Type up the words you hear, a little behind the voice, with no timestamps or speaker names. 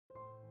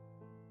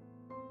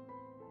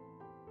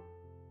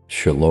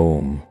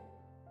Shalom.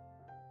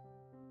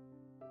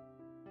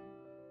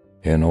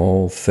 In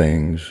all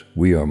things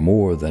we are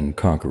more than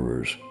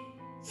conquerors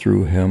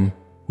through Him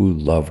who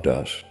loved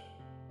us.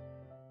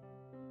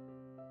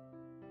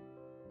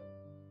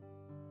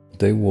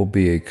 They will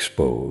be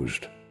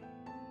exposed.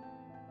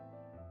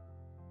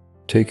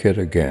 Take it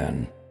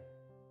again.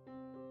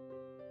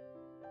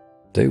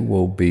 They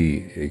will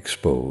be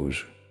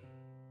exposed.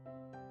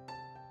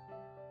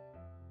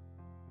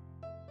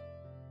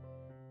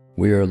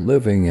 We are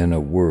living in a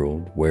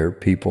world where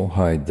people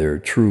hide their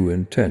true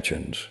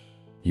intentions.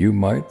 You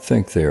might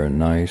think they are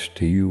nice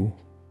to you,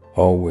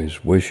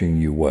 always wishing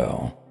you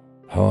well.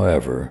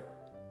 However,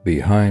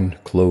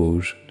 behind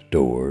closed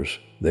doors,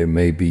 they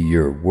may be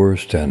your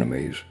worst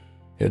enemies.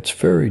 It's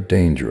very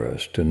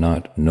dangerous to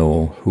not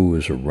know who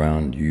is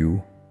around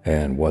you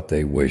and what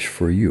they wish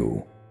for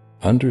you.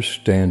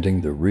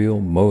 Understanding the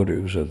real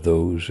motives of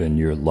those in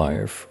your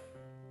life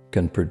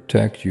can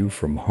protect you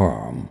from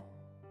harm.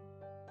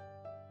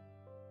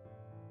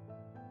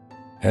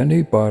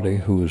 Anybody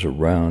who is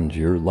around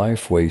your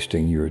life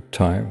wasting your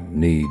time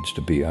needs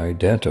to be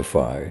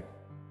identified.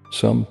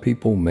 Some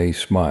people may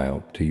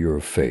smile to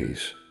your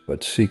face,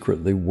 but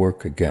secretly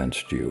work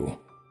against you.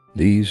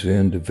 These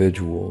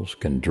individuals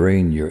can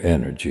drain your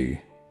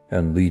energy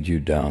and lead you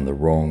down the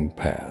wrong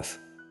path.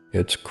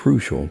 It's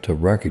crucial to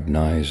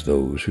recognize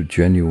those who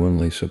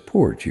genuinely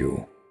support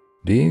you.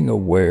 Being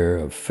aware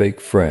of fake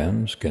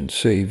friends can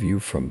save you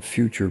from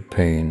future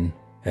pain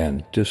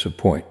and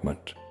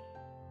disappointment.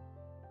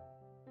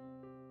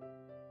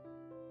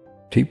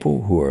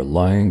 People who are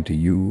lying to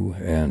you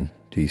and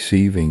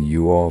deceiving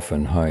you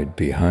often hide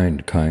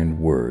behind kind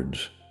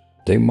words.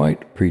 They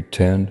might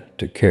pretend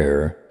to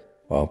care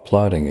while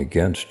plotting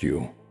against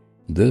you.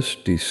 This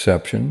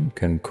deception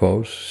can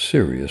cause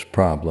serious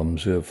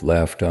problems if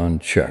left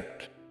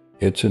unchecked.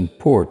 It's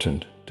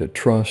important to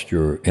trust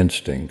your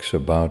instincts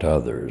about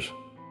others.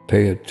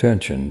 Pay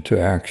attention to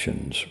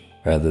actions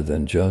rather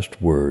than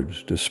just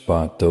words to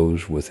spot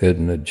those with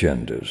hidden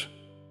agendas.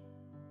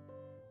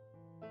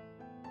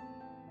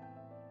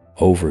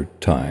 Over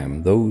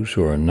time, those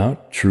who are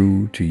not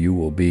true to you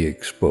will be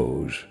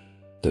exposed.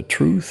 The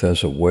truth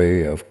has a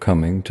way of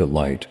coming to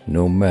light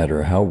no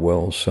matter how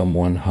well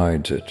someone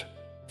hides it.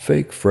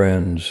 Fake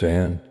friends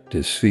and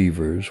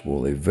deceivers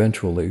will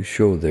eventually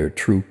show their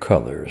true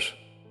colors.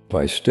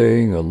 By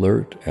staying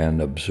alert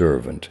and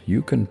observant,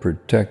 you can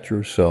protect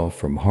yourself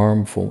from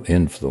harmful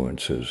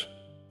influences.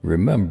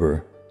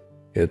 Remember,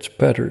 it's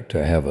better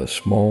to have a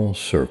small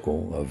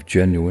circle of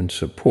genuine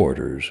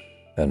supporters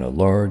than a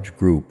large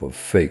group of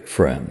fake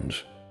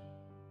friends.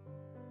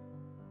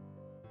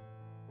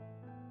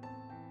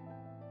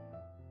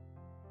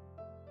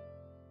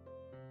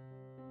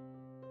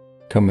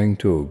 Coming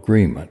to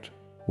agreement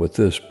with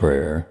this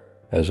prayer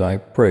as I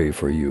pray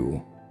for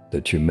you,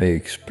 that you may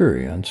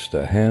experience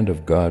the hand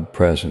of God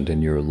present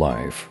in your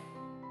life.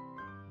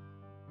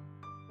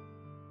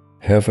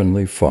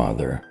 Heavenly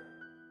Father,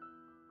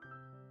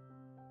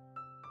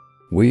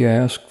 we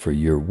ask for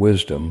your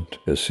wisdom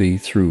to see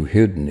through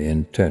hidden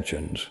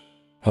intentions.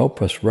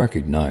 Help us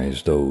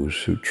recognize those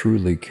who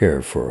truly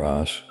care for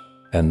us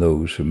and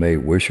those who may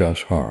wish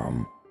us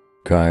harm.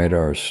 Guide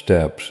our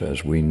steps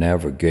as we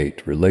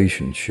navigate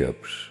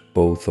relationships,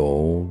 both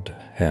old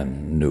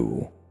and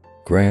new.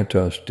 Grant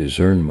us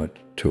discernment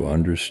to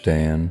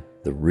understand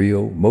the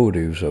real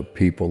motives of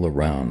people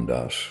around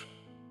us.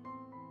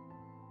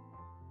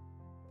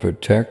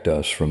 Protect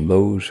us from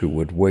those who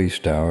would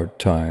waste our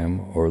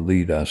time or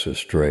lead us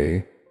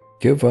astray.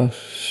 Give us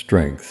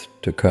strength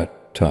to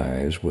cut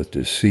ties with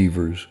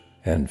deceivers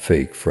and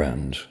fake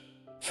friends.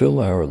 Fill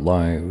our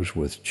lives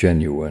with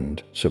genuine,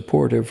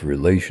 supportive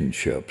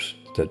relationships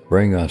that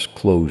bring us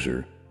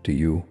closer to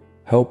you.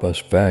 Help us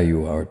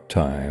value our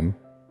time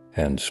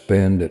and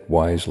spend it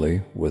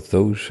wisely with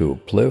those who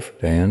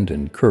uplift and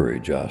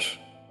encourage us.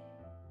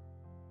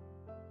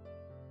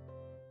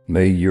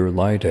 May your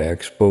light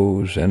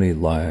expose any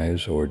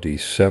lies or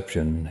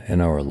deception in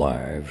our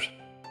lives.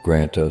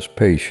 Grant us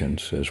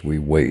patience as we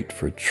wait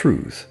for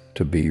truth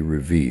to be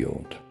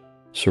revealed.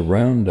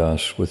 Surround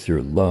us with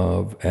your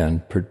love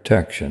and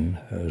protection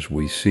as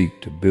we seek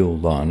to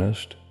build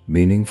honest,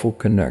 meaningful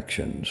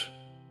connections.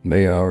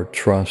 May our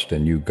trust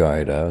in you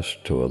guide us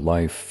to a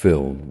life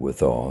filled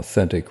with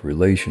authentic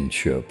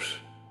relationships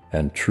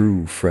and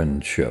true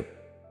friendship.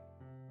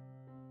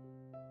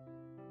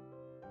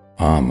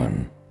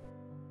 Amen.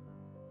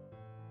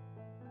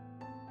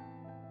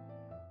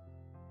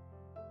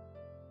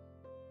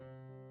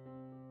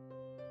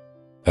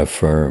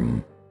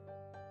 Affirm.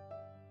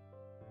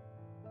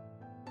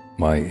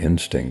 My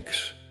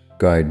instincts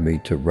guide me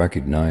to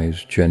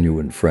recognize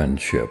genuine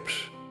friendships.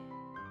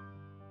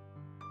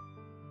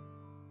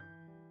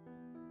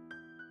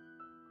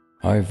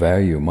 I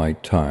value my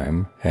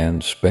time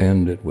and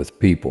spend it with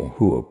people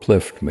who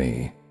uplift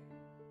me.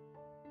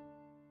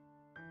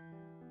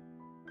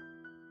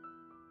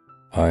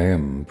 I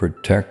am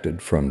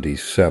protected from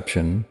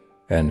deception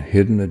and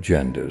hidden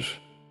agendas.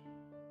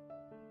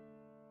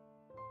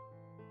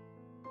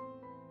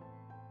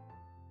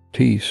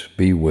 Peace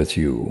be with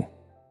you.